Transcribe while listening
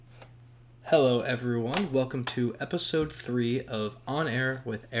Hello, everyone. Welcome to episode 3 of On Air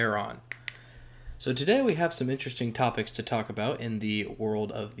with Aaron. So, today we have some interesting topics to talk about in the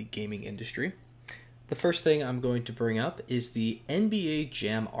world of the gaming industry. The first thing I'm going to bring up is the NBA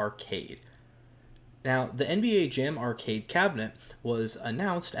Jam Arcade. Now, the NBA Jam Arcade cabinet was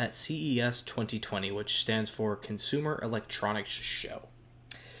announced at CES 2020, which stands for Consumer Electronics Show.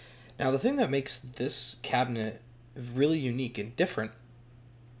 Now, the thing that makes this cabinet really unique and different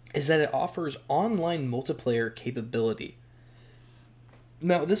is that it offers online multiplayer capability.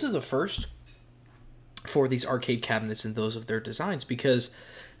 Now, this is a first for these arcade cabinets and those of their designs because,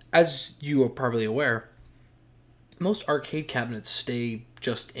 as you are probably aware, most arcade cabinets stay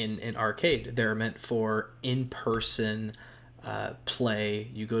just in an arcade. They're meant for in-person play.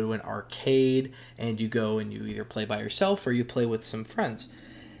 You go to an arcade and you go and you either play by yourself or you play with some friends.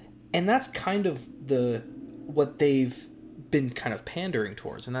 And that's kind of what they've been kind of pandering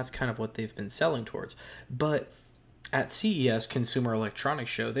towards, and that's kind of what they've been selling towards. But at CES, Consumer Electronics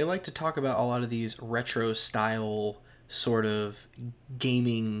Show, they like to talk about a lot of these retro style sort of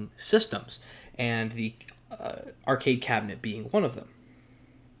gaming systems, and the arcade cabinet being one of them.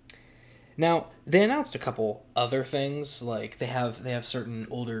 Now, they announced a couple other things, like they have certain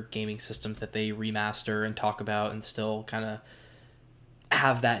older gaming systems that they remaster and talk about and still kind of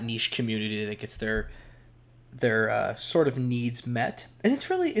have that niche community that gets their sort of needs met. And it's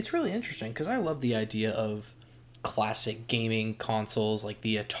really interesting because I love the idea of classic gaming consoles like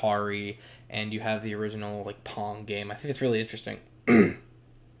the Atari, and you have the original like Pong game. I think it's really interesting. And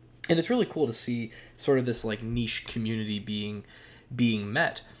it's really cool to see sort of this like niche community being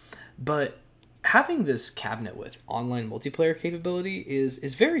met. But having this cabinet with online multiplayer capability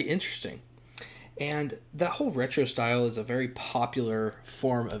is very interesting. And that whole retro style is a very popular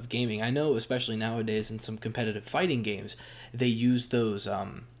form of gaming. I know, especially nowadays in some competitive fighting games, they use those, I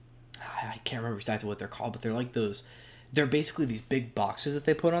can't remember exactly what they're called, but they're basically these big boxes that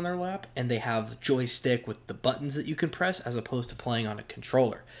they put on their lap, and they have joystick with the buttons that you can press as opposed to playing on a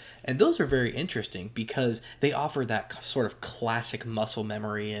controller. And those are very interesting because they offer that sort of classic muscle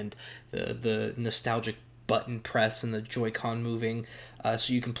memory and the nostalgic button press and the Joy-Con moving,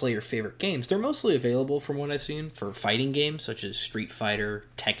 so you can play your favorite games. They're mostly available, from what I've seen, for fighting games such as Street Fighter,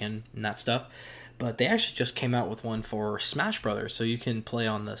 Tekken, and that stuff. But they actually just came out with one for Smash Brothers, so you can play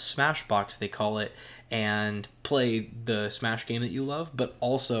on the Smash Box, they call it, and play the Smash game that you love, but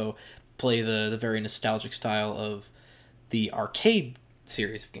also play the very nostalgic style of the arcade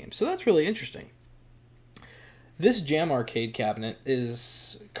series of games. So that's really interesting. This Jam Arcade cabinet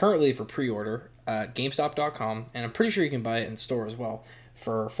is currently for pre-order at GameStop.com, and I'm pretty sure you can buy it in store as well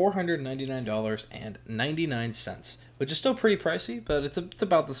for $499.99, which is still pretty pricey, but it's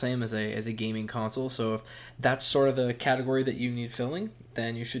about the same as a gaming console. So if that's sort of the category that you need filling,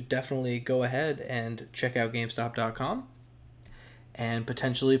 then you should definitely go ahead and check out GameStop.com and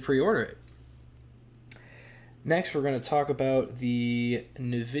potentially pre-order it. Next, we're going to talk about the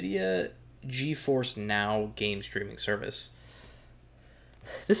NVIDIA GeForce Now game streaming service.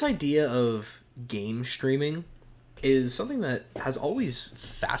 This idea of game streaming is something that has always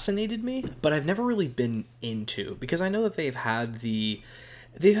fascinated me, but I've never really been into, because I know that they've had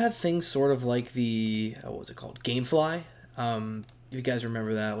things sort of like the what was it called, GameFly. If you guys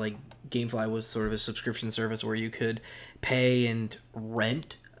remember that, like GameFly was sort of a subscription service where you could pay and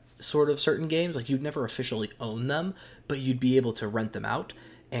rent sort of certain games. Like you'd never officially own them, but you'd be able to rent them out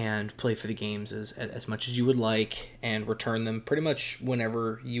and play for the games as much as you would like and return them pretty much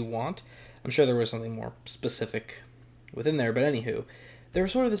whenever you want. I'm sure there was something more specific within there, but anywho, there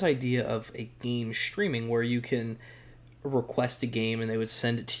was sort of this idea of a game streaming where you can request a game and they would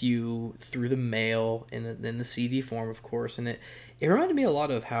send it to you through the mail in the CD form, of course. And it reminded me a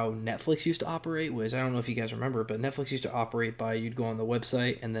lot of how Netflix used to operate, which I don't know if you guys remember, but Netflix used to operate by you'd go on the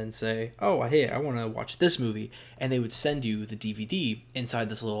website and then say, oh, hey, I want to watch this movie. And they would send you the DVD inside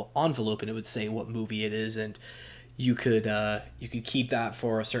this little envelope, and it would say what movie it is, and you could keep that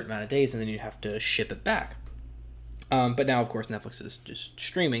for a certain amount of days, and then you'd have to ship it back. But now, of course, Netflix is just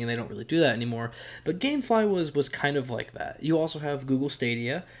streaming, and they don't really do that anymore. But GameFly was kind of like that. You also have Google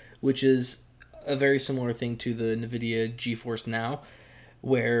Stadia, which is a very similar thing to the NVIDIA GeForce Now,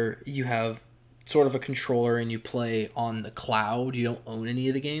 where you have sort of a controller and you play on the cloud. You don't own any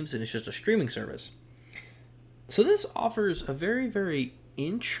of the games, and it's just a streaming service. So this offers a very, very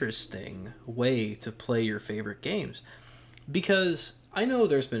interesting way to play your favorite games, because I know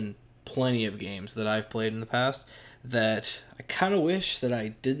there's been plenty of games that I've played in the past that I kind of wish that I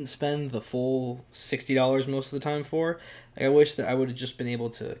didn't spend the full $60 most of the time for. Like, I wish that I would have just been able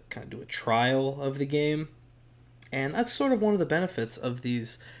to kind of do a trial of the game. And that's sort of one of the benefits of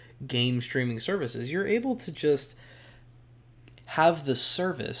these game streaming services, you're able to just have the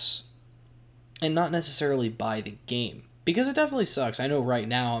service and not necessarily buy the game, because it definitely sucks. I know right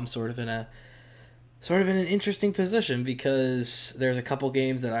now I'm sort of in an interesting position, because there's a couple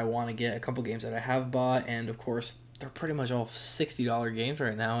games that I want to get, a couple games that I have bought, and of course they're pretty much all $60 games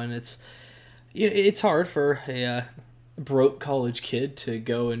right now, and it's hard for a broke college kid to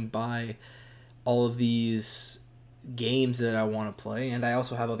go and buy all of these games that I want to play. And I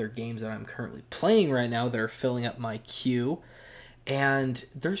also have other games that I'm currently playing right now that are filling up my queue, and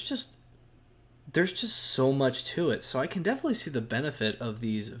there's just so much to it. So I can definitely see the benefit of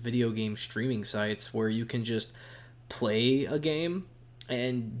these video game streaming sites where you can just play a game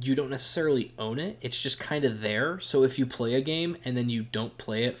and you don't necessarily own it. It's just kind of there. So if you play a game and then you don't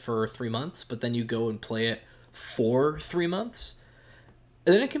play it for 3 months, but then you go and play it for 3 months,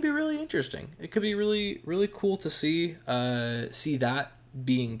 then it can be really interesting. It could be really, really cool to see that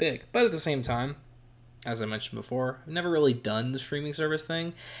being big. But at the same time, as I mentioned before, I've never really done the streaming service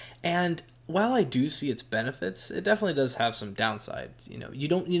thing. And while I do see its benefits, it definitely does have some downsides.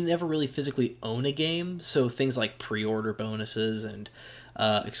 You never really physically own a game, so things like pre-order bonuses and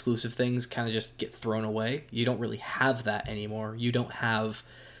exclusive things kind of just get thrown away. You don't really have that anymore. You don't have,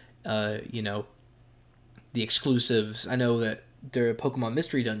 the exclusives. I know that the Pokemon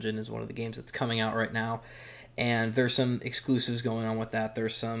Mystery Dungeon is one of the games that's coming out right now, and there's some exclusives going on with that.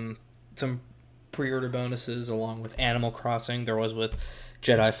 There's some pre-order bonuses along with Animal Crossing. There was with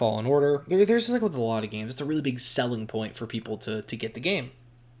Jedi Fallen Order. There's like with a lot of games, it's a really big selling point for people to get the game.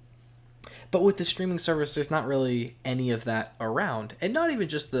 But with the streaming service, there's not really any of that around. And not even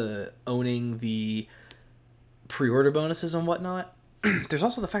just the owning the pre-order bonuses and whatnot. There's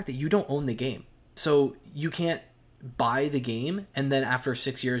also the fact that you don't own the game. So you can't buy the game, and then after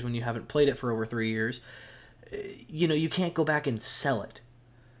 6 years, when you haven't played it for over 3 years, you can't go back and sell it.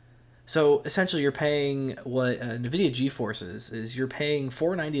 So essentially, you're paying what NVIDIA GeForce is you're paying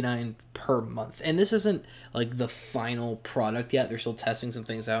 $4.99 per month. And this isn't like the final product yet. They're still testing some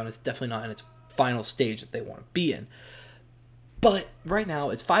things out, and it's definitely not in its final stage that they want to be in. But right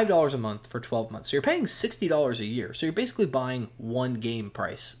now, it's $5 a month for 12 months. So you're paying $60 a year. So you're basically buying one game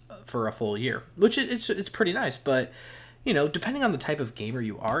price for a full year, which it's pretty nice. But depending on the type of gamer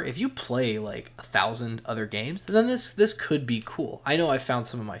you are, if you play like 1,000 other games, then this could be cool. I know I found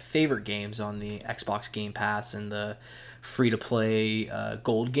some of my favorite games on the Xbox Game Pass and the free-to-play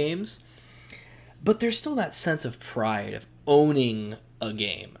gold games, but there's still that sense of pride of owning a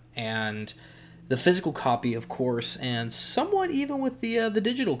game, and the physical copy, of course, and somewhat even with the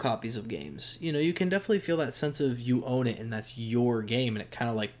digital copies of games. You can definitely feel that sense of you own it, and that's your game, and it kind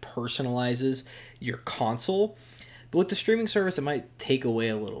of like personalizes your console. But with the streaming service, it might take away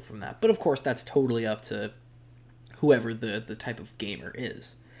a little from that. But of course, that's totally up to whoever the type of gamer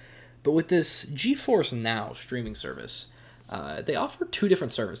is. But with this GeForce Now streaming service, they offer two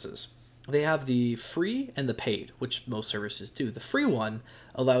different services. They have the free and the paid, which most services do. The free one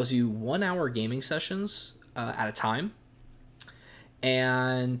allows you 1 hour gaming sessions at a time,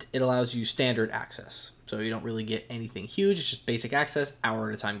 and it allows you standard access. So you don't really get anything huge. It's just basic access, hour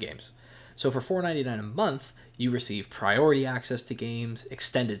at a time games. So for $4.99 a month, you receive priority access to games,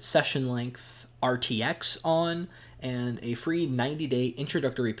 extended session length, RTX on, and a free 90-day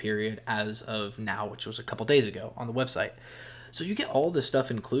introductory period as of now, which was a couple days ago on the website. So you get all this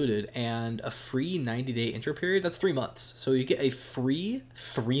stuff included, and a free 90-day intro period, that's 3 months. So you get a free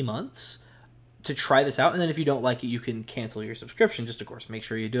 3 months to try this out, and then if you don't like it, you can cancel your subscription. Just, of course, make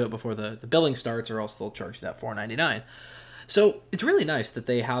sure you do it before the billing starts, or else they'll charge you that $4.99. So it's really nice that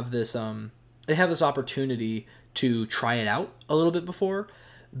they have this opportunity to try it out a little bit before,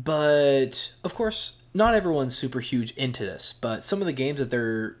 but of course not everyone's super huge into this. But some of the games that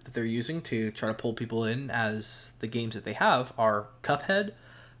they're using to try to pull people in as the games that they have are Cuphead,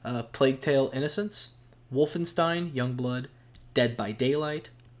 Plague Tale: Innocence, Wolfenstein: Youngblood, Dead by Daylight,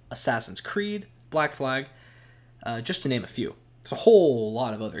 Assassin's Creed, Black Flag, just to name a few. There's a whole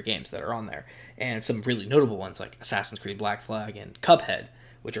lot of other games that are on there, and some really notable ones like Assassin's Creed, Black Flag, and Cuphead,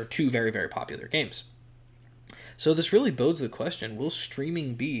 which are two very, very popular games. So this really bodes the question, will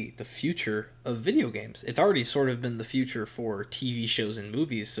streaming be the future of video games? It's already sort of been the future for TV shows and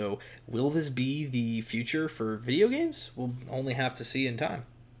movies, so will this be the future for video games? We'll only have to see in time.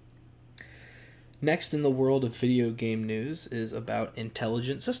 Next in the world of video game news is about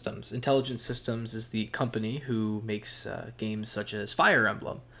Intelligent Systems. Intelligent Systems is the company who makes games such as Fire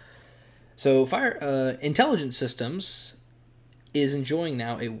Emblem. So Intelligent Systems is enjoying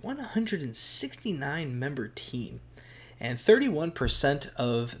now a 169-member team, and 31%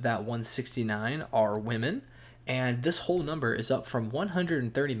 of that 169 are women, And this whole number is up from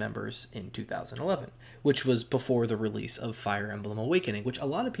 130 members in 2011, which was before the release of Fire Emblem Awakening, which a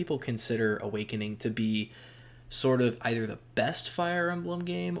lot of people consider Awakening to be sort of either the best Fire Emblem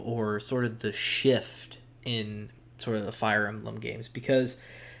game or sort of the shift in sort of the Fire Emblem games, because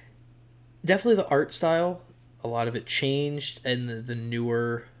definitely the art style, a lot of it changed in the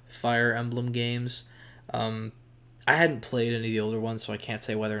newer Fire Emblem games. I hadn't played any of the older ones, so I can't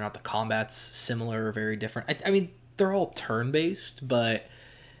say whether or not the combat's similar or very different. I mean, they're all turn-based, but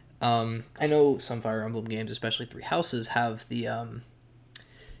I know some Fire Emblem games, especially Three Houses, have the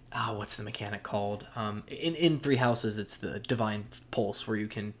what's the mechanic called? In Three Houses, it's the Divine Pulse, where you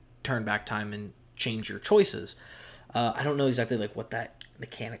can turn back time and change your choices. I don't know exactly like what that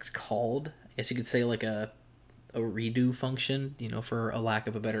mechanic's called. I guess you could say like a redo function, for a lack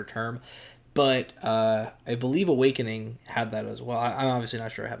of a better term. But I believe Awakening had that as well. I'm obviously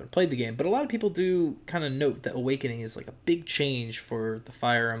not sure, I haven't played the game, but a lot of people do kind of note that Awakening is like a big change for the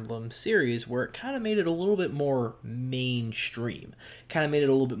Fire Emblem series, where it kind of made it a little bit more mainstream, kind of made it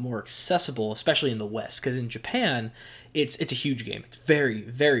a little bit more accessible, especially in the West, because in Japan, it's a huge game. It's very,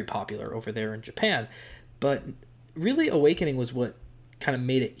 very popular over there in Japan, but really Awakening was what kind of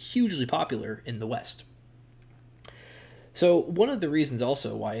made it hugely popular in the West. So one of the reasons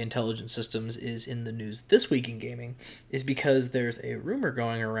also why Intelligent Systems is in the news this week in gaming is because there's a rumor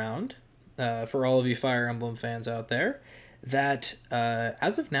going around, for all of you Fire Emblem fans out there, that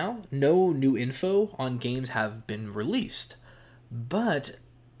as of now, no new info on games have been released. But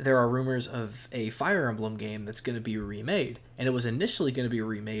there are rumors of a Fire Emblem game that's going to be remade. And it was initially going to be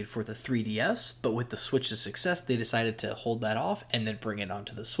remade for the 3DS, but with the Switch's success, they decided to hold that off and then bring it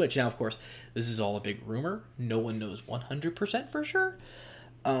onto the Switch. Now, of course, this is all a big rumor. No one knows 100% for sure.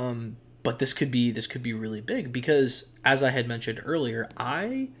 But this could be really big because, as I had mentioned earlier,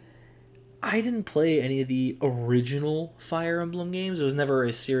 I didn't play any of the original Fire Emblem games. It was never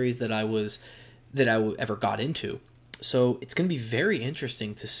a series that I ever got into. So it's going to be very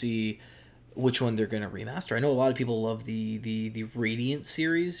interesting to see which one they're going to remaster. I know a lot of people love the Radiant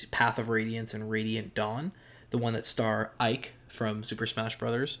series, Path of Radiance and Radiant Dawn, the one that star Ike from Super Smash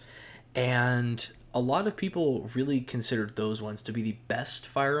Bros. And a lot of people really considered those ones to be the best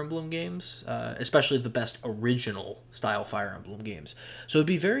Fire Emblem games, especially the best original style Fire Emblem games. So it'd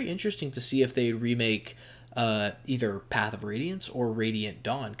be very interesting to see if they remake either Path of Radiance or Radiant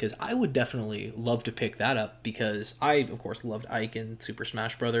Dawn, because I would definitely love to pick that up, because I, of course, loved Ike in Super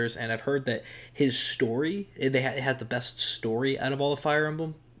Smash Brothers, and I've heard that his story, it has the best story out of all the Fire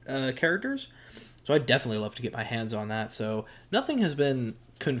Emblem characters, so I'd definitely love to get my hands on that. So nothing has been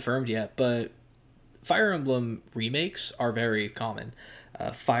confirmed yet, but Fire Emblem remakes are very common.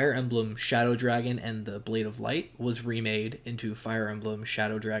 Fire Emblem Shadow Dragon and the Blade of Light was remade into Fire Emblem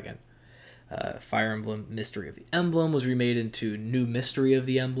Shadow Dragon. Fire Emblem Mystery of the Emblem was remade into New Mystery of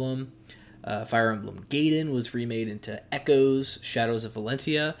the Emblem. Fire Emblem Gaiden was remade into Echoes, Shadows of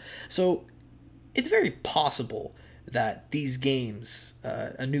Valentia. So it's very possible that these games,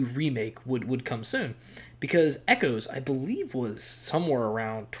 a new remake, would come soon. Because Echoes, I believe, was somewhere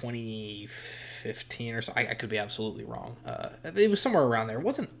around 2015 or so. I could be absolutely wrong. It was somewhere around there. It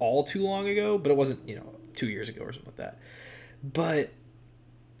wasn't all too long ago, but it wasn't, 2 years ago or something like that. But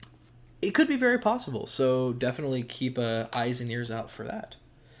it could be very possible, so definitely keep eyes and ears out for that.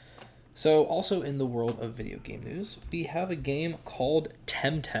 So also in the world of video game news, we have a game called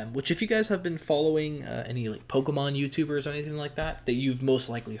Temtem, which if you guys have been following any like Pokemon YouTubers or anything like that, you've most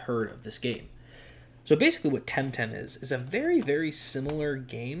likely heard of this game. So basically what Temtem is a very, very similar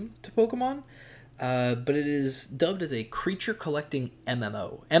game to Pokemon, but it is dubbed as a creature collecting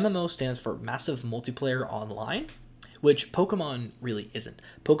MMO. MMO stands for Massive Multiplayer Online, which Pokemon really isn't.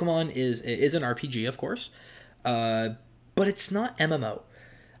 Pokemon is an RPG, of course, but it's not MMO.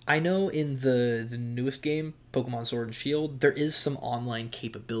 I know in the newest game, Pokemon Sword and Shield, there is some online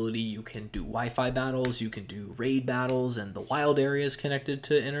capability. You can do Wi-Fi battles, you can do raid battles, and the wild area is connected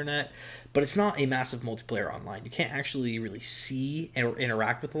to internet, but it's not a massive multiplayer online. You can't actually really see or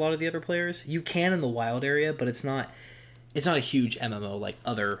interact with a lot of the other players. You can in the wild area, but it's not a huge MMO like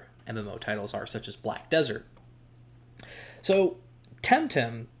other MMO titles are, such as Black Desert. So,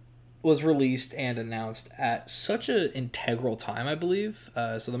 Temtem was released and announced at such an integral time, I believe.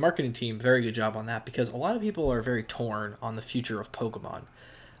 So the marketing team, very good job on that, because a lot of people are very torn on the future of Pokemon.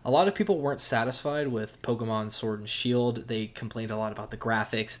 A lot of people weren't satisfied with Pokemon Sword and Shield. They complained a lot about the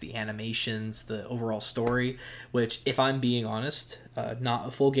graphics, the animations, the overall story, which, if I'm being honest, not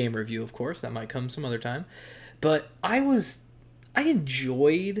a full game review, of course, that might come some other time, but I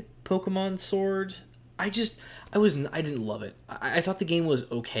enjoyed Pokemon Sword. I didn't love it. I thought the game was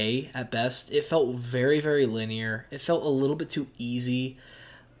okay at best. It felt very, very linear. It felt a little bit too easy.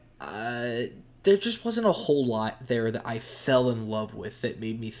 There just wasn't a whole lot there that I fell in love with that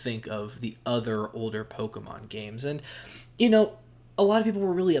made me think of the other older Pokemon games. And, a lot of people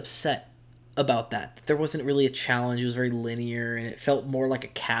were really upset about that. There wasn't really a challenge. It was very linear, and it felt more like a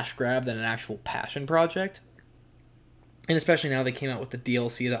cash grab than an actual passion project. And especially now they came out with the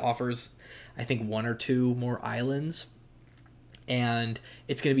DLC that offers, I think, 1 or 2 more islands. And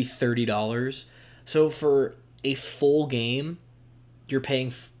it's going to be $30. So for a full game, you're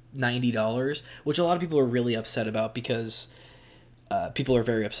paying $90, which a lot of people are really upset about because people are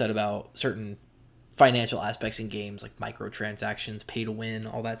very upset about certain financial aspects in games like microtransactions, pay to win,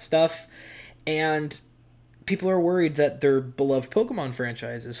 all that stuff. And people are worried that their beloved Pokemon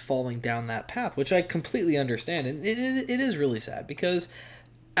franchise is falling down that path, which I completely understand. And it is really sad because,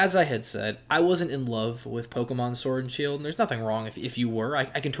 as I had said, I wasn't in love with Pokemon Sword and Shield, and there's nothing wrong if you were. I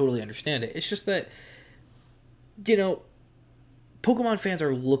can totally understand it. It's just that, Pokemon fans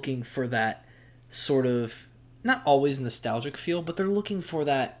are looking for that sort of, not always nostalgic feel, but they're looking for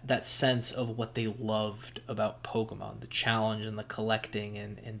that sense of what they loved about Pokemon, the challenge and the collecting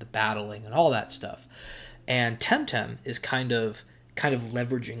and the battling and all that stuff. And Temtem is kind of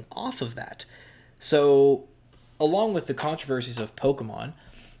leveraging off of that. So, along with the controversies of Pokemon,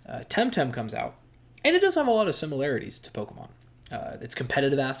 Temtem comes out, and it does have a lot of similarities to Pokemon. Its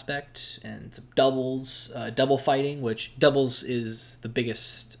competitive aspect and doubles, double fighting, which doubles is the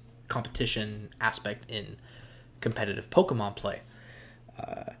biggest competition aspect in competitive Pokemon play.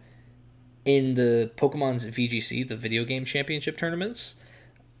 In the Pokemon's VGC, the video game championship tournaments,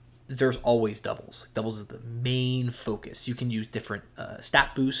 there's always doubles. Doubles is the main focus. You can use different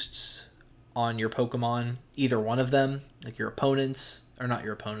stat boosts on your Pokemon, either one of them, like your opponents, or not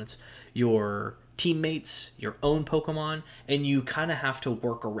your opponents, your teammates, your own Pokemon, and you kind of have to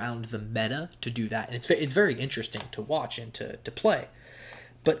work around the meta to do that. And it's very interesting to watch and to play.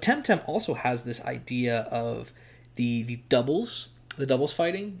 But Temtem also has this idea of the doubles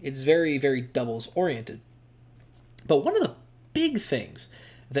fighting. It's very, very doubles oriented. But one of the big things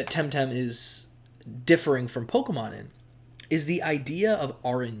that Temtem is differing from Pokemon in is the idea of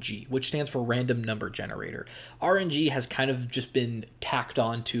RNG, which stands for random number generator. RNG has kind of just been tacked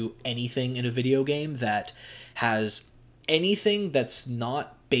on to anything in a video game that has anything that's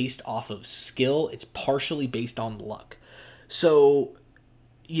not based off of skill. It's partially based on luck. So,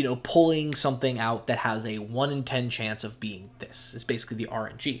 pulling something out that has a 1 in 10 chance of being this is basically the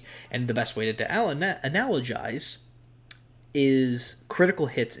RNG. And the best way to analogize is critical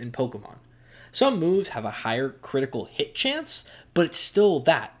hits in Pokemon. Some moves have a higher critical hit chance, but it's still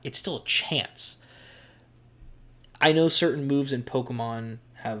that. It's still a chance. I know certain moves in Pokemon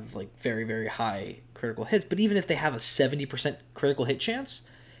have very, very high critical hits, but even if they have a 70% critical hit chance,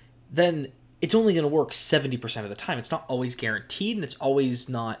 then it's only going to work 70% of the time. It's not always guaranteed, and it's always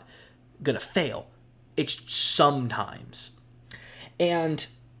not going to fail. It's sometimes. And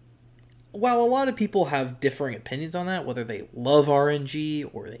while a lot of people have differing opinions on that, whether they love RNG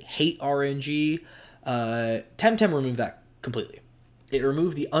or they hate RNG, Temtem removed that completely. It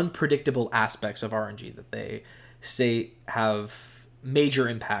removed the unpredictable aspects of RNG that they say have major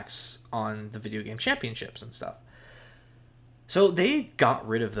impacts on the video game championships and stuff. So they got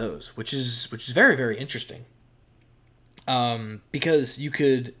rid of those, which is very, very interesting. Because you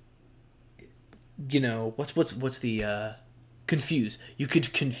could, what's the confuse. You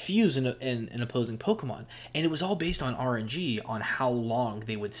could confuse an opposing Pokemon, and it was all based on RNG on how long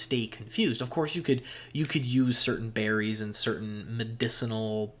they would stay confused. Of course, you could use certain berries and certain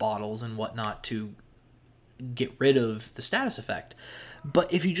medicinal bottles and whatnot to get rid of the status effect.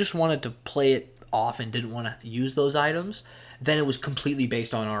 But if you just wanted to play it off and didn't want to use those items, then it was completely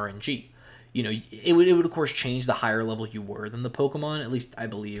based on RNG. It would of course change the higher level you were than the Pokemon, at least I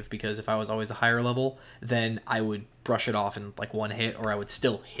believe, because if I was always a higher level, then I would brush it off in one hit, or I would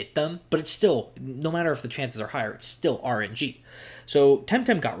still hit them, but it's still, no matter if the chances are higher, it's still RNG. So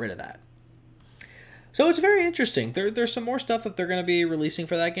Temtem got rid of that. So it's very interesting. There's some more stuff that they're going to be releasing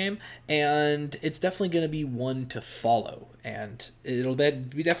for that game, and it's definitely going to be one to follow, and it'll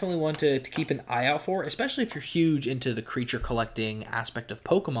be definitely one to keep an eye out for, especially if you're huge into the creature collecting aspect of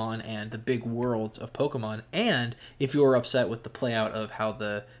Pokemon and the big worlds of Pokemon, and if you're upset with the play out of how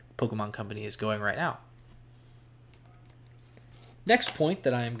the Pokemon company is going right now. Next point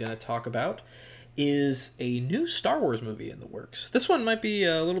that I am going to talk about is a new Star Wars movie in the works. This one might be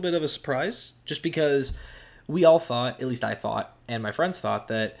a little bit of a surprise, just because we all thought, at least I thought, and my friends thought,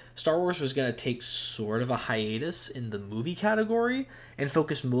 that Star Wars was going to take sort of a hiatus in the movie category and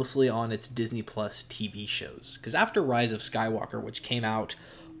focus mostly on its Disney Plus TV shows. Because after Rise of Skywalker, which came out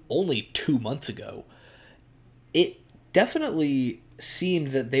only 2 months ago, it definitely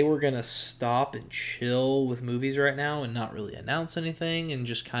seemed that they were going to stop and chill with movies right now and not really announce anything and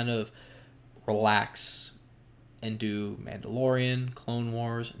just kind of relax and do Mandalorian, Clone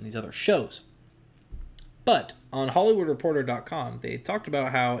Wars, and these other shows. But on HollywoodReporter.com, they talked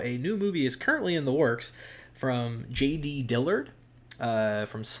about how a new movie is currently in the works from J.D. Dillard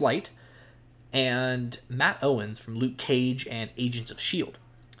from Slight and Matt Owens from Luke Cage and Agents of S.H.I.E.L.D.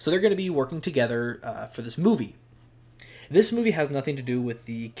 So they're going to be working together for this movie. This movie has nothing to do with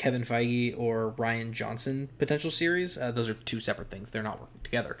the Kevin Feige or Rian Johnson potential series. Those are two separate things. They're not working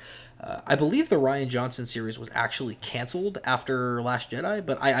together. I believe the Rian Johnson series was actually canceled after Last Jedi,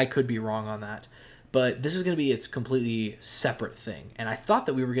 but I could be wrong on that. But this is going to be its completely separate thing. And I thought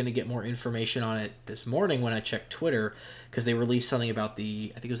that we were going to get more information on it this morning when I checked Twitter, because they released something about I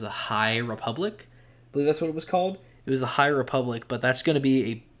think it was the High Republic. I believe that's what it was called. It was the High Republic, but that's going to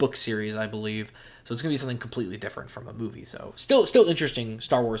be a book series, I believe. So it's going to be something completely different from a movie. So still interesting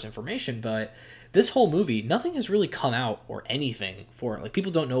Star Wars information, but this whole movie, nothing has really come out or anything for it. Like,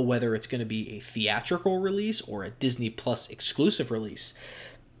 people don't know whether it's going to be a theatrical release or a Disney Plus exclusive release.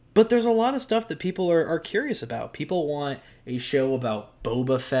 But there's a lot of stuff that people are curious about. People want a show about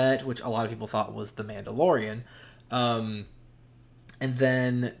Boba Fett, which a lot of people thought was The Mandalorian. And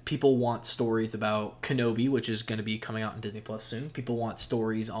then people want stories about Kenobi, which is going to be coming out in Disney Plus soon. People want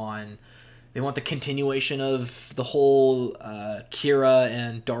stories on... They want the continuation of the whole Kira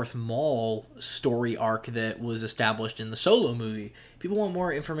and Darth Maul story arc that was established in the Solo movie. People want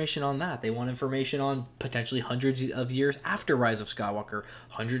more information on that. They want information on potentially hundreds of years after Rise of Skywalker,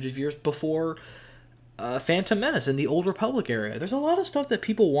 hundreds of years before Phantom Menace in the Old Republic era. There's a lot of stuff that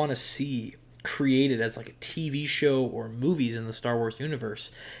people want to see created as like a TV show or movies in the Star Wars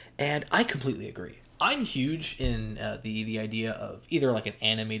universe, and I completely agree. I'm huge in the idea of either like an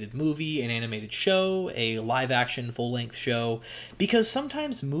animated movie, an animated show, a live-action full-length show, because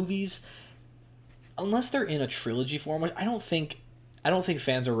sometimes movies, unless they're in a trilogy form, which I don't think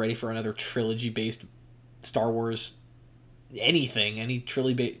fans are ready for another trilogy-based Star Wars anything, any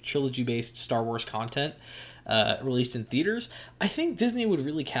trilogy-based Star Wars content released in theaters. I think Disney would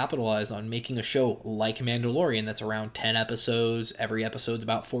really capitalize on making a show like Mandalorian that's around 10 episodes, every episode's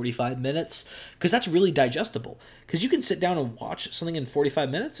about 45 minutes, because that's really digestible. Because you can sit down and watch something in 45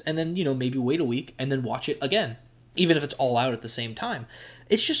 minutes, and then, maybe wait a week, and then watch it again, even if it's all out at the same time.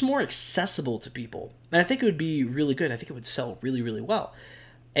 It's just more accessible to people, and I think it would be really good. I think it would sell really, really well,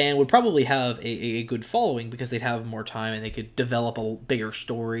 and would probably have a good following because they'd have more time and they could develop a bigger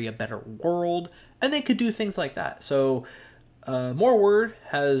story, a better world, and they could do things like that. So more word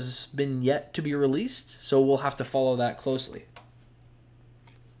has been yet to be released, so we'll have to follow that closely.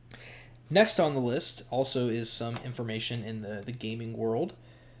 Next on the list also is some information in the gaming world,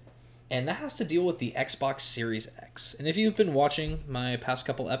 and that has to deal with the Xbox Series X. And if you've been watching my past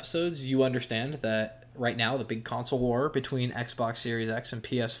couple episodes, you understand that right now the big console war between Xbox Series X and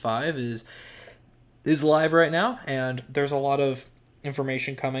PS5 is live right now, and there's a lot of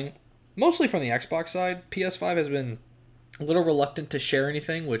information coming, mostly from the Xbox side. PS5 has been a little reluctant to share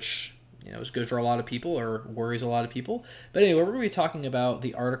anything, which is good for a lot of people or worries a lot of people. But anyway, we're going to be talking about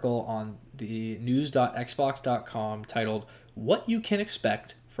the article on the news.xbox.com titled "What You Can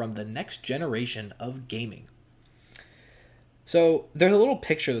Expect from the Next Generation of Gaming." So there's a little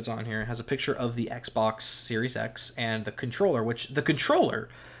picture that's on here. It has a picture of the Xbox Series X and the controller,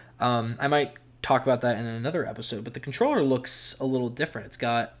 I might talk about that in another episode, but the controller looks a little different. It's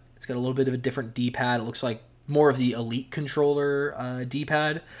got a little bit of a different D-pad. It looks like more of the Elite controller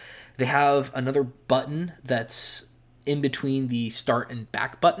D-pad. They have another button that's in between the start and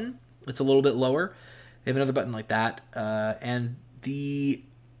back button. It's a little bit lower. They have another button like that, and the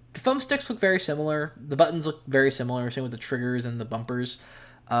thumbsticks look very similar. The buttons look very similar, same with the triggers and the bumpers.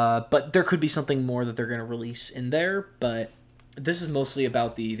 But there could be something more that they're going to release in there. But this is mostly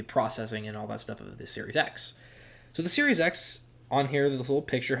about the processing and all that stuff of the Series X. So the Series X on here, this little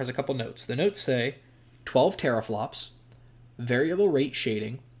picture, has a couple notes. The notes say 12 teraflops, variable rate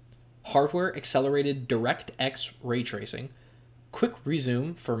shading, hardware accelerated DirectX ray tracing, quick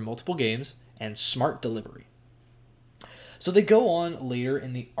resume for multiple games, and smart delivery. So they go on later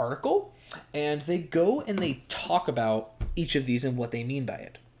in the article, and they talk about each of these and what they mean by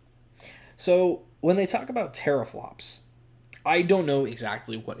it. So when they talk about teraflops, I don't know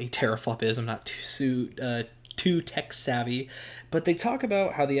exactly what a teraflop is. I'm not too too tech savvy, but they talk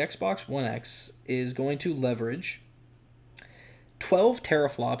about how the Xbox One X is going to leverage 12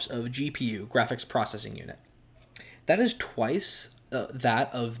 teraflops of GPU, graphics processing unit. That is twice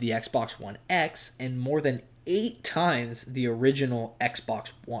that of the Xbox One X and more than 8 times the original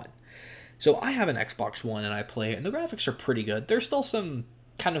Xbox One. So I have an Xbox One and I play it, and the graphics are pretty good. There's still some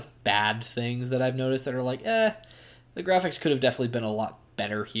kind of bad things that I've noticed that are like, the graphics could have definitely been a lot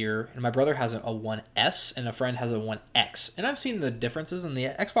better here. And my brother has a One S and a friend has a One X. And I've seen the differences, and the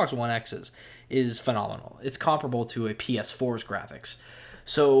Xbox One X's is phenomenal. It's comparable to a PS4's graphics.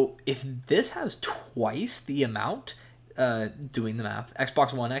 So if this has twice the amount, doing the math,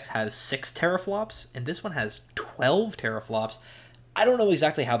 Xbox One X has 6 teraflops and this one has 12 teraflops. I don't know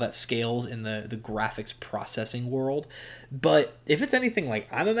exactly how that scales in the graphics processing world, but if it's anything like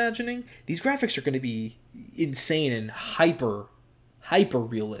I'm imagining, these graphics are going to be insane and hyper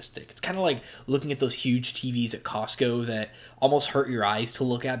realistic. It's kind of like looking at those huge TVs at Costco that almost hurt your eyes to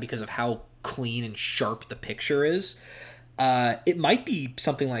look at because of how clean and sharp the picture is. It might be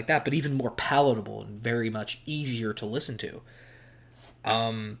something like that, but even more palatable and very much easier to listen to.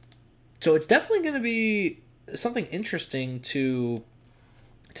 So it's definitely going to be something interesting to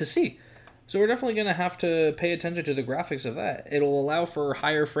see. So we're definitely going to have to pay attention to the graphics of that. It'll allow for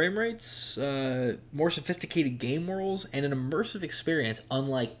higher frame rates, more sophisticated game worlds, and an immersive experience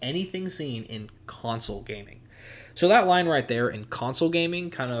unlike anything seen in console gaming. So that line right there, in console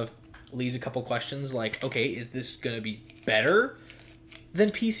gaming, kind of leaves a couple questions like, okay, is this going to be better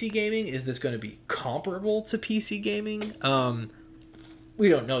than PC gaming? Is this going to be comparable to PC gaming? We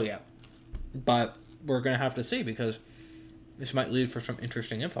don't know yet, but we're going to have to see because this might lead for some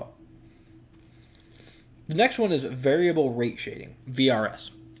interesting info. The next one is variable rate shading, VRS.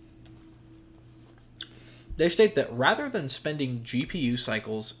 They state that rather than spending GPU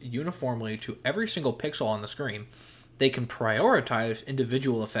cycles uniformly to every single pixel on the screen, they can prioritize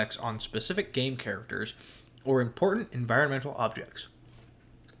individual effects on specific game characters or important environmental objects.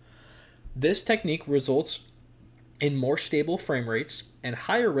 This technique results in more stable frame rates and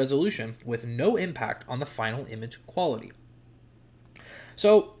higher resolution with no impact on the final image quality.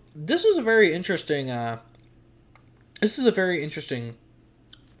 So this is a very interesting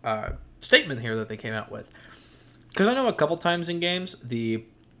statement here that they came out with, because I know a couple times in games the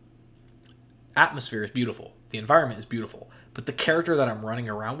atmosphere is beautiful, the environment is beautiful, but the character that I'm running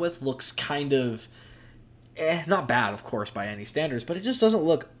around with looks kind of not bad, of course, by any standards, but it just doesn't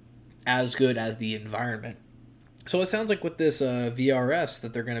look as good as the environment. So it sounds like with this VRS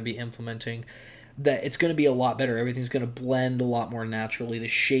that they're going to be implementing, that it's going to be a lot better. Everything's going to blend a lot more naturally. The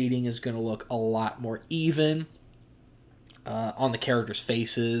shading is going to look a lot more even on the characters'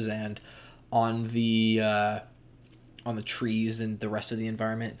 faces and on the trees and the rest of the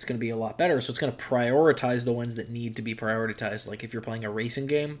environment. It's going to be a lot better. So it's going to prioritize the ones that need to be prioritized. Like if you're playing a racing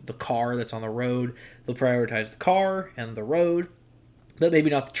game, the car that's on the road, they'll prioritize the car and the road, but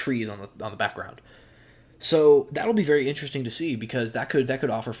maybe not the trees on the background. So that'll be very interesting to see, because that could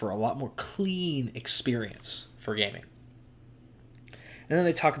offer for a lot more clean experience for gaming. And then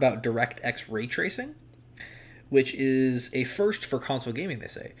they talk about DirectX ray tracing, which is a first for console gaming, they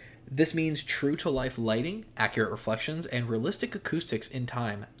say. This means true-to-life lighting, accurate reflections, and realistic acoustics in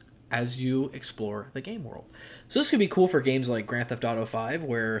time as you explore the game world. So this could be cool for games like Grand Theft Auto 5,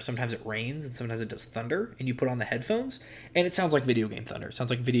 where sometimes it rains and sometimes it does thunder, and you put on the headphones, and it sounds like video game thunder. It sounds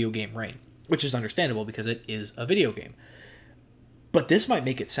like video game rain, which is understandable because it is a video game. But this might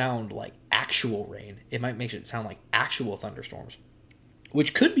make it sound like actual rain. It might make it sound like actual thunderstorms,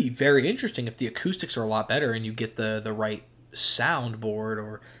 which could be very interesting if the acoustics are a lot better and you get the right soundboard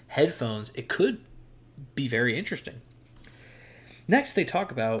or headphones. It could be very interesting. Next, they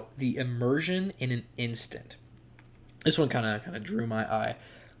talk about the immersion in an instant. This one kind of drew my eye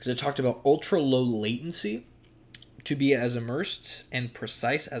because it talked about ultra low latency to be as immersed and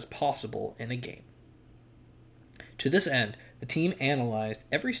precise as possible in a game. To this end, the team analyzed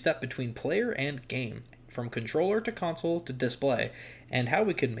every step between player and game, from controller to console to display, and how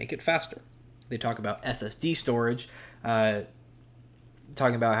we could make it faster. They talk about SSD storage,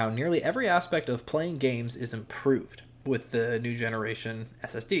 talking about how nearly every aspect of playing games is improved with the new generation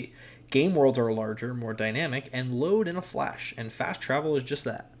SSD. Game worlds are larger, more dynamic, and load in a flash, and fast travel is just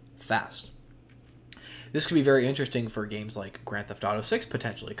that, fast. This could be very interesting for games like Grand Theft Auto 6,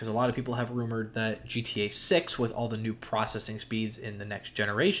 potentially, because a lot of people have rumored that GTA 6, with all the new processing speeds in the next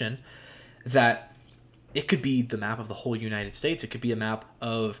generation, that it could be the map of the whole United States. It could be a map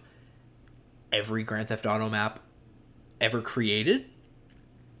of every Grand Theft Auto map ever created,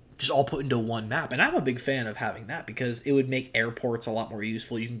 just all put into one map. And I'm a big fan of having that because it would make airports a lot more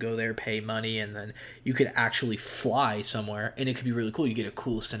useful. You can go there, pay money, and then you could actually fly somewhere, and it could be really cool. You get a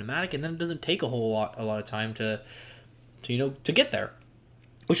cool cinematic, and then it doesn't take a lot of time to get there,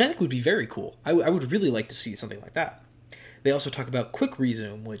 which I think would be very cool. I would really like to see something like that. They also talk about quick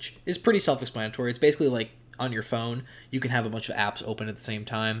resume, which is pretty self-explanatory. It's basically like on your phone, you can have a bunch of apps open at the same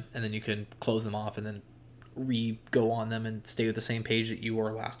time, and then you can close them off and then go on them and stay with the same page that you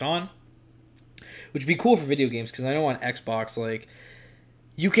were last on, which would be cool for video games, because I know on Xbox, like,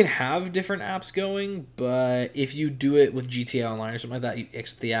 you can have different apps going, but if you do it with GTA Online or something like that, you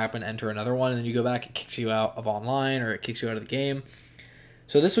exit the app and enter another one, and then you go back, it kicks you out of online, or it kicks you out of the game.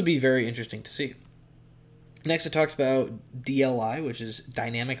 So this would be very interesting to see. Next, it talks about DLI, which is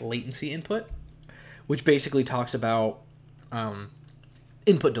dynamic latency input, which basically talks about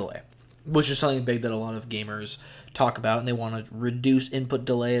input delay, which is something big that a lot of gamers talk about, and they want to reduce input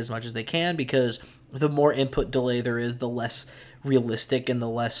delay as much as they can, because the more input delay there is, the less realistic and the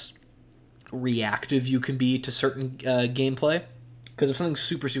less reactive you can be to certain gameplay. Because if something's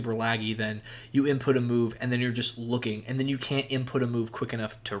super, super laggy, then you input a move, and then you're just looking, and then you can't input a move quick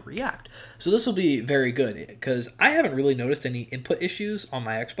enough to react. So this will be very good, because I haven't really noticed any input issues on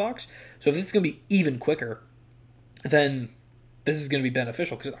my Xbox. So if this is going to be even quicker, then this is going to be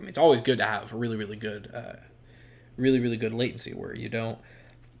beneficial, because it's always good to have really, really good latency where you don't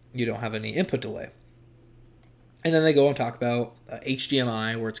have any input delay. And then they go and talk about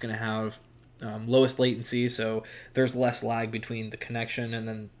HDMI, where it's going to have lowest latency, so there's less lag between the connection and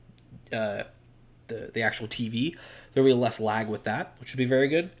then the actual TV. There'll be less lag with that, which would be very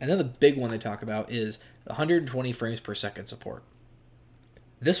good. And then the big one they talk about is 120 frames per second support.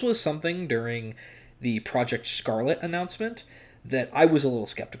 This was something during the Project Scarlet announcement that I was a little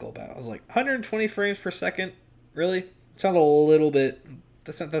skeptical about. I was like, 120 frames per second? Really? That sounds a little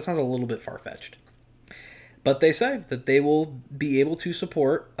bit far-fetched. But they say that they will be able to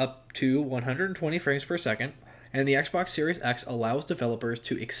support up to 120 frames per second, and the Xbox Series X allows developers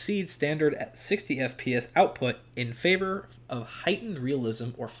to exceed standard at 60 FPS output in favor of heightened realism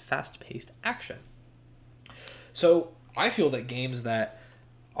or fast-paced action. So I feel that games that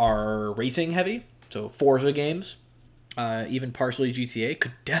are racing heavy, so Forza games, even partially GTA,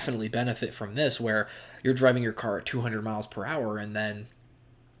 could definitely benefit from this, where you're driving your car at 200 miles per hour and then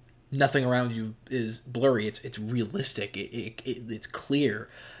nothing around you is blurry. It's realistic. It's clear.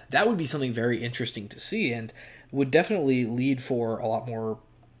 That would be something very interesting to see, and would definitely lead for a lot more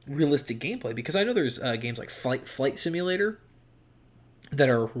realistic gameplay, because I know there's games like Flight Simulator that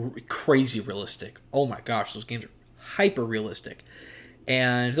are crazy realistic. Oh my gosh, those games are hyper realistic,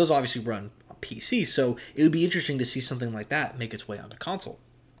 and those obviously run on PC, so it would be interesting to see something like that make its way onto console.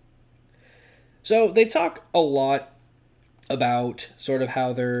 So they talk a lot about sort of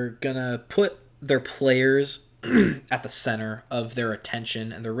how they're gonna put their players at the center of their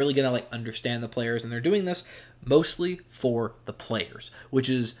attention, and they're really gonna like understand the players, and they're doing this mostly for the players, which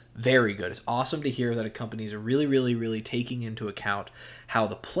is very good. It's awesome to hear that a company is really, really, really taking into account how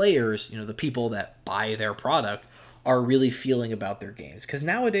the players, the people that buy their product, are really feeling about their games. Because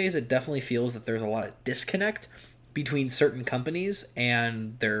nowadays it definitely feels that there's a lot of disconnect between certain companies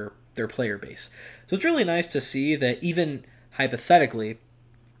and their player base. So it's really nice to see that even hypothetically,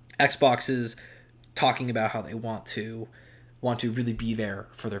 Xbox is talking about how they want to really be there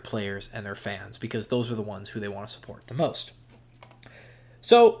for their players and their fans, because those are the ones who they want to support the most.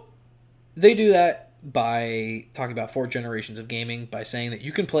 So they do that by talking about 4 generations of gaming, by saying that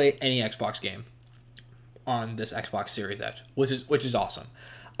you can play any Xbox game on this Xbox Series X, which is awesome.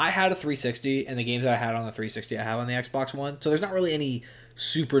 I had a 360, and the games that I had on the 360 I have on the Xbox One, so there's not really any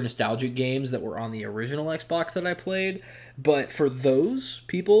super nostalgic games that were on the original Xbox that I played, but for those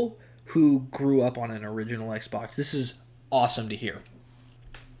people who grew up on an original Xbox, this is awesome to hear.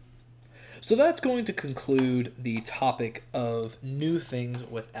 So that's going to conclude the topic of new things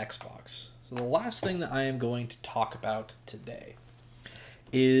with Xbox. So the last thing that I am going to talk about today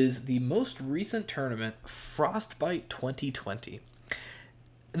is the most recent tournament, Frostbite 2020.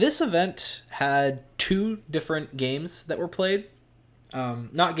 This event had 2 different games that were played.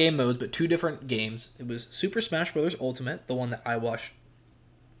 Not game modes, but 2 different games. It was Super Smash Bros. Ultimate, the one that I watched,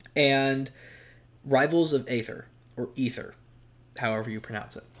 and Rivals of Aether, or Ether, however you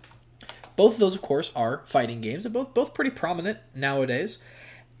pronounce it. Both of those, of course, are fighting games, and both pretty prominent nowadays.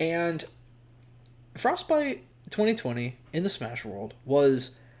 And Frostbite 2020 in the Smash world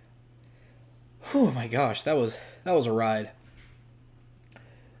was, oh my gosh, that was a ride.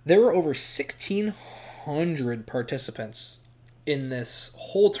 There were over 1,600 participants in this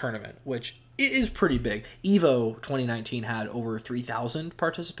whole tournament, which it is pretty big. EVO 2019 had over 3,000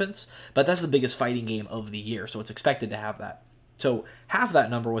 participants, but that's the biggest fighting game of the year, so it's expected to have that. So half that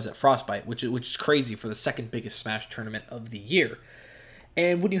number was at Frostbite, which is crazy for the second biggest Smash tournament of the year.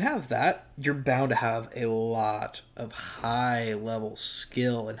 And when you have that, you're bound to have a lot of high-level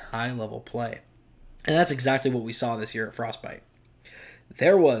skill and high-level play. And that's exactly what we saw this year at Frostbite.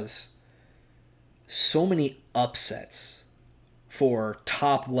 There was so many upsets for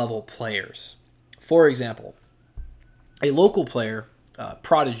top-level players. For example, a local player,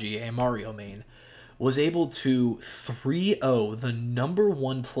 Prodigy, a Mario main, was able to 3-0 the number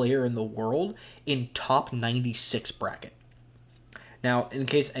one player in the world in top 96 bracket. Now, in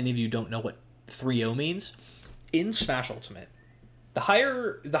case any of you don't know what 3-0 means, in Smash Ultimate, the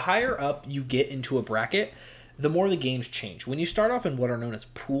higher up you get into a bracket, the more the games change. When you start off in what are known as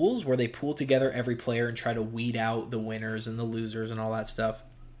pools, where they pool together every player and try to weed out the winners and the losers and all that stuff,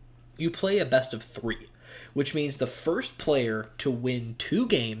 you play a best of 3, which means the first player to win 2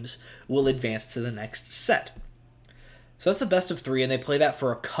 games will advance to the next set. So that's the best of 3, and they play that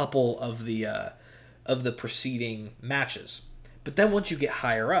for a couple of the preceding matches. But then once you get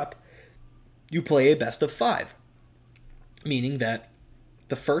higher up, you play a best of 5, meaning that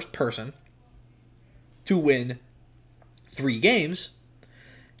the first person to win 3 games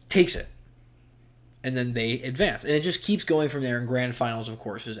takes it, and then they advance. And it just keeps going from there, and grand finals, of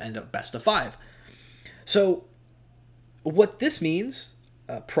course, is end up best of 5. So what this means,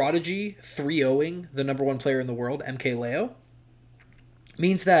 Prodigy 3-0ing the number one player in the world, MKLeo,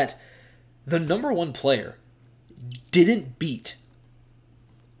 means that the number one player didn't beat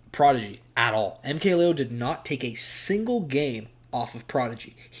Prodigy at all. MKLeo did not take a single game off of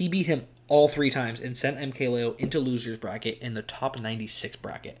Prodigy. He beat him all 3 times and sent MKLeo into loser's bracket in the top 96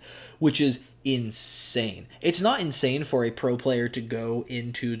 bracket, which is insane. It's not insane for a pro player to go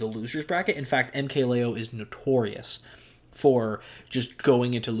into the loser's bracket. In fact, MKLeo is notorious for just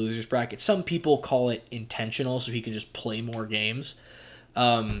going into loser's bracket. Some people call it intentional, so he can just play more games.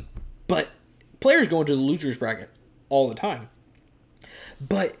 But players go into the loser's bracket all the time.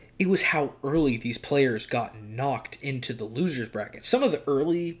 But it was how early these players got knocked into the loser's bracket. Some of the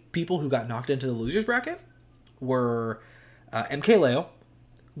early people who got knocked into the loser's bracket were MKLeo,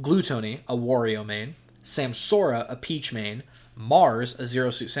 Glutoni, a Wario main, Samsora, a Peach main, Mars, a Zero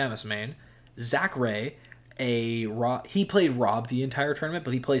Suit Samus main, Zach Ray, he played Rob the entire tournament,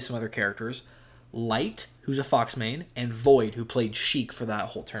 but he plays some other characters, Light, who's a Fox main, and Void, who played Sheik for that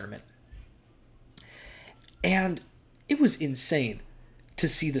whole tournament. And it was insane to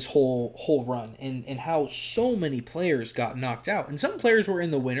see this whole run and how so many players got knocked out. And some players were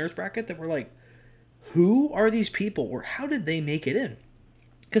in the winner's bracket that were like, who are these people, or how did they make it in?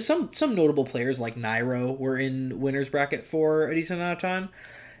 Because some notable players like Nairo were in winner's bracket for a decent amount of time.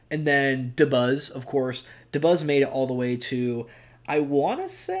 And then Dabuz, of course. Dabuz made it all the way to, I want to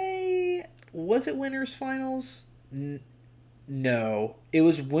say, was it winners finals? No. It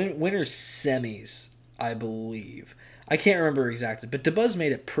was winners semis, I believe. I can't remember exactly, but Dabuz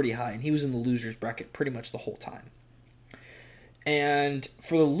made it pretty high, and he was in the loser's bracket pretty much the whole time. And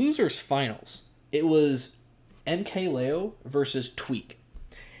for the losers finals, it was MKLeo versus Tweak.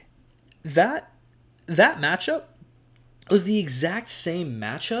 That matchup was the exact same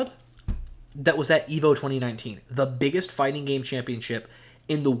matchup that was at EVO 2019, the biggest fighting game championship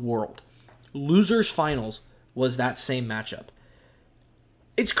in the world. Losers finals was that same matchup.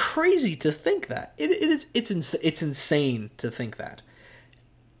 It's crazy to think that. It's insane to think that.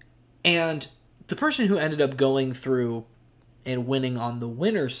 And the person who ended up going through and winning on the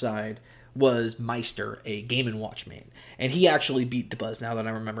winner's side was Meister, a Game & Watch main. And he actually beat Dabuz, now that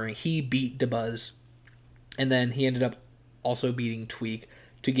I'm remembering. He beat Dabuz, and then he ended up also beating Tweak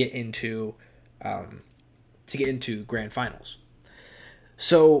to get into grand finals.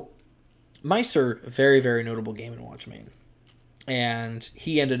 So Meister, very, very notable Game & Watch main. And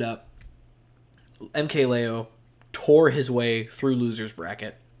he ended up, MKLeo tore his way through loser's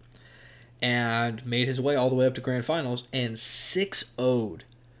bracket and made his way all the way up to grand finals and 6-0'd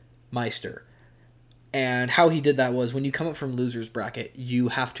Meister. And how he did that was, when you come up from loser's bracket, you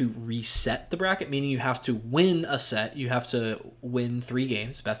have to reset the bracket, meaning you have to win a set. You have to win 3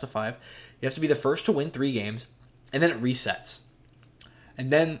 games, best of 5. You have to be the first to win 3 games, and then it resets.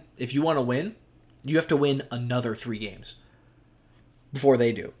 And then, if you want to win, you have to win another 3 games before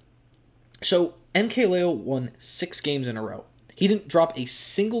they do. So MKLeo won 6 games in a row. He didn't drop a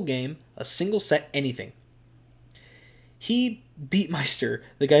single game, a single set, anything. He beat Meister,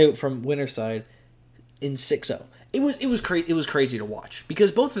 the guy from winner's side, in 6-0. It was crazy to watch, because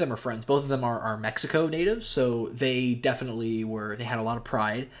both of them are friends. Both of them are Mexico natives, so they definitely they had a lot of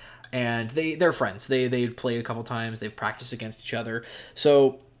pride. and they're friends. They've played a couple times. They've practiced against each other.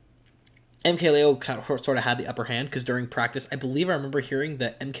 So MKLeo sort of had the upper hand because during practice, I believe I remember hearing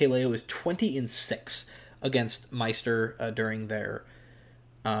that MKLeo is 20-6 against Meister during their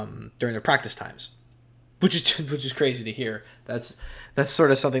practice times, which is crazy to hear. That's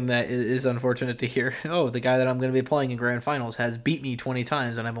sort of something that is unfortunate to hear. Oh, the guy that I'm going to be playing in grand finals has beat me 20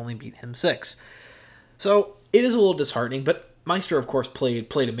 times, and I've only beat him 6. So it is a little disheartening, but Meister, of course, played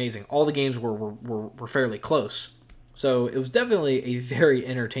amazing. All the games were fairly close. So it was definitely a very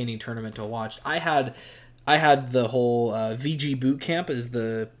entertaining tournament to watch. I had the whole VG Boot Camp as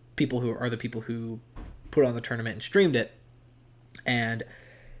the people who put on the tournament and streamed it, and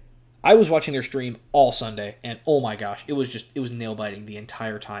I was watching their stream all Sunday, and oh my gosh, it was nail biting the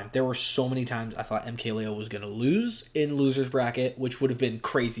entire time. There were so many times I thought MKLeo was going to lose in losers bracket, which would have been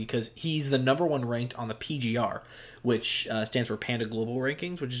crazy because he's the number 1 ranked on the PGR, which stands for Panda Global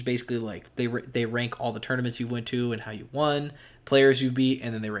Rankings, which is basically like they rank all the tournaments you went to and how you won, players you beat,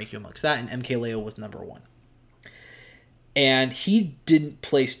 and then they rank you amongst that. And MKLeo was number 1, and he didn't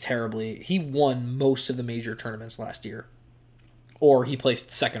place terribly. He won most of the major tournaments last year. Or he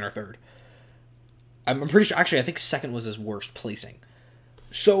placed second or third. I'm pretty sure, actually, I think second was his worst placing.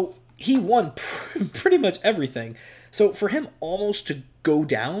 So he won pretty much everything. So for him almost to go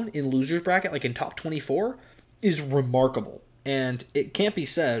down in loser's bracket, like in top 24, is remarkable. And it can't be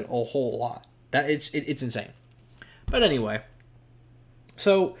said a whole lot. It's insane. But anyway,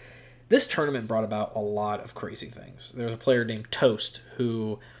 so this tournament brought about a lot of crazy things. There was a player named Toast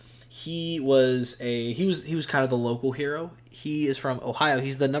who... He was kind of the local hero. He is from Ohio.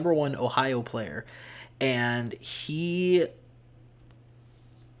 He's the number 1 Ohio player, and he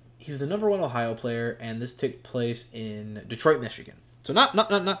was the number 1 Ohio player. And this took place in Detroit, Michigan. So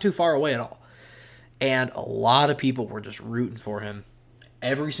not too far away at all. And a lot of people were just rooting for him.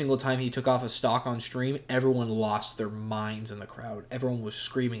 Every single time he took off a stock on stream, everyone lost their minds in the crowd. Everyone was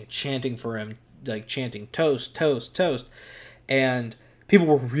screaming and chanting for him, like chanting "Toast, Toast, Toast," and people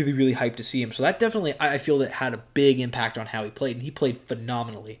were really, really hyped to see him. So that definitely, I feel, that had a big impact on how he played. And he played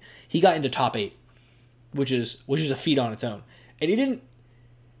phenomenally. He got into top 8, which is a feat on its own. And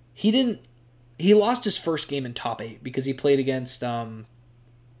he lost his first game in top 8 because he played against, at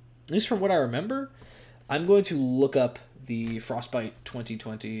least from what I remember, I'm going to look up the Frostbite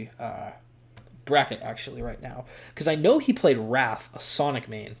 2020 bracket actually right now. Because I know he played Wrath, a Sonic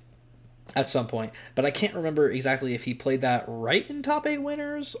main, at some point, but I can't remember exactly if he played that right in top 8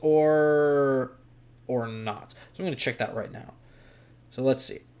 winners or not. So I'm going to check that right now. So let's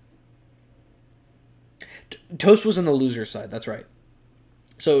see. Toast was on the loser side. That's right.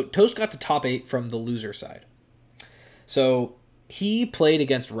 So Toast got to top 8 from the loser side. So he played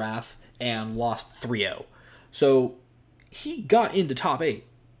against Wrath and lost 3-0. So he got into top 8,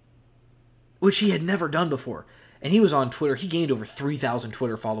 which he had never done before. And he was on Twitter. He gained over 3,000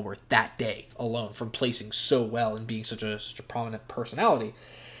 Twitter followers that day alone from placing so well and being such a prominent personality.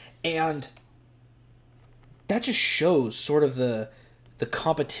 And that just shows sort of the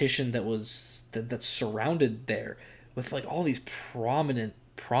competition that surrounded there with like all these prominent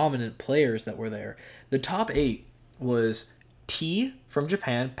players that were there. The top 8 was T from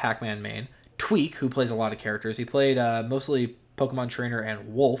Japan, Pac-Man main, Tweak, who plays a lot of characters. He played mostly Pokemon Trainer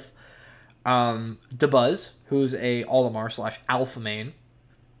and Wolf. Dabuz, who's a Olimar / Alpha main,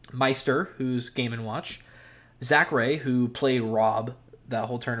 Meister, who's Game & Watch, Zach Ray, who played Rob that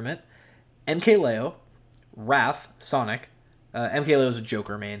whole tournament, MKLeo, Wrath, Sonic, MKLeo is a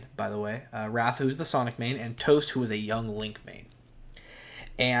Joker main, by the way, Wrath, who's the Sonic main, and Toast, who is a Young Link main.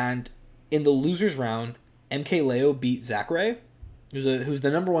 And in the losers round, MKLeo beat Zach Ray, who's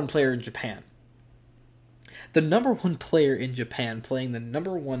the number 1 player in Japan. The number 1 player in Japan playing the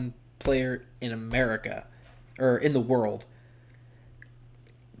number 1 player in America, or in the world,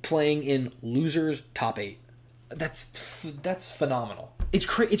 playing in losers top 8. That's phenomenal. It's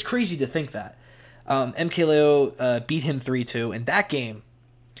crazy to think that. MKLeo beat him 3-2 in that game.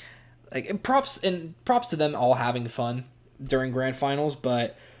 Like, and props to them all having fun during grand finals,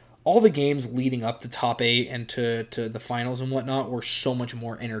 but all the games leading up to top 8 and to the finals and whatnot were so much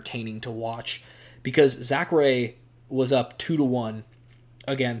more entertaining to watch because Zach Ray was up 2-1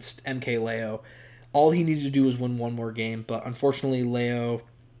 against MKLeo. All he needed to do was win one more game, but unfortunately Leo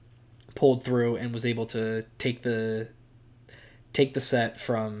pulled through and was able to take the set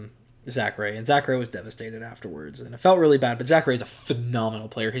from Zach Ray, and Zach Ray was devastated afterwards, and it felt really bad. But Zach Ray is a phenomenal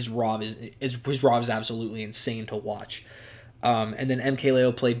player. His Rob is absolutely insane to watch. And then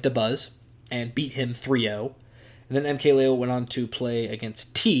MKLeo played Dabuz and beat him 3-0. And then MKLeo went on to play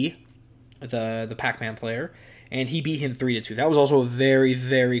against T, the Pac-Man player, and he beat him 3-2. That was also a very,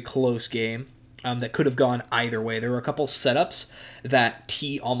 very close game that could have gone either way. There were a couple setups that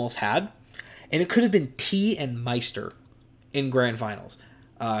T almost had, and it could have been T and Meister in grand finals.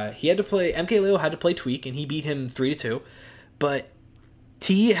 He had to play, MKLeo had to play Tweak, and he beat him 3-2, but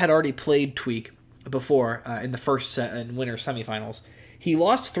T had already played Tweak before in the first set in winter semifinals. He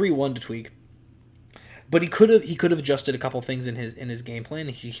lost 3-1 to Tweak, but he could have adjusted a couple things in his game plan.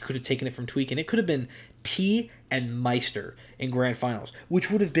 He could have taken it from Tweak, and it could have been T and Meister in grand finals,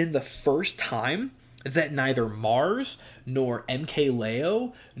 which would have been the first time that neither Mars nor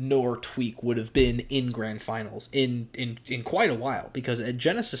MKLeo nor Tweak would have been in grand finals in quite a while, because at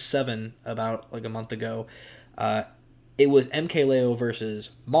Genesis 7 about like a month ago, it was MKLeo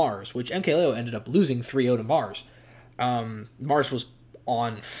versus Mars, which MKLeo ended up losing 3-0 to Mars. Mars was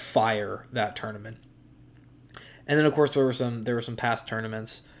on fire that tournament. And then of course there were some past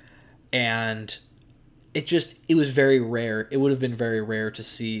tournaments, and it was very rare. It would have been very rare to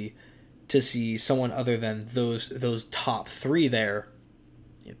see someone other than those top three there,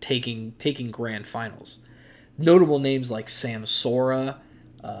 taking grand finals. Notable names like Samsora,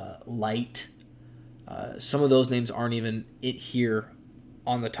 Light. Some of those names aren't even here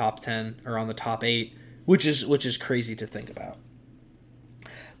on the top 10 or on the top 8, which is crazy to think about.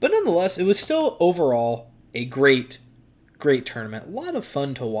 But nonetheless, it was still overall a great tournament. A lot of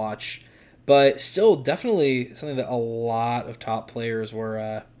fun to watch, but still definitely something that a lot of top players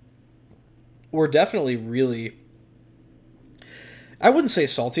were definitely really, I wouldn't say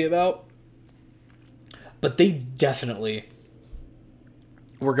salty about, but they definitely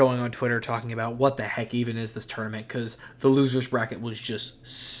were going on Twitter talking about what the heck even is this tournament, because the losers bracket was just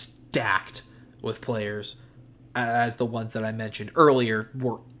stacked with players, as the ones that I mentioned earlier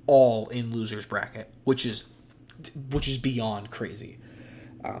were all in losers bracket, which is beyond crazy.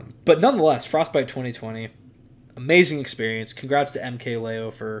 But nonetheless, Frostbite 2020, amazing experience. Congrats to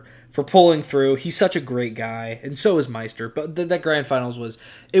MKLeo for pulling through. He's such a great guy, and so is Meister. But that grand finals was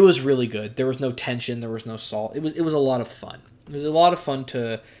really good. There was no tension. There was no salt. It was a lot of fun. It was a lot of fun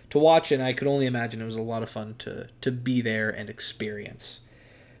to watch, and I could only imagine it was a lot of fun to be there and experience.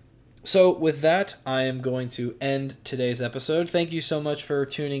 So with that, I am going to end today's episode. Thank you so much for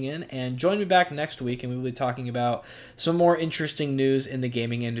tuning in, and join me back next week, and we'll be talking about some more interesting news in the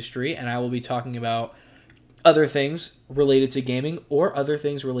gaming industry, and I will be talking about other things related to gaming or other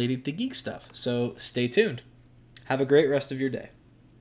things related to geek stuff. So stay tuned. Have a great rest of your day.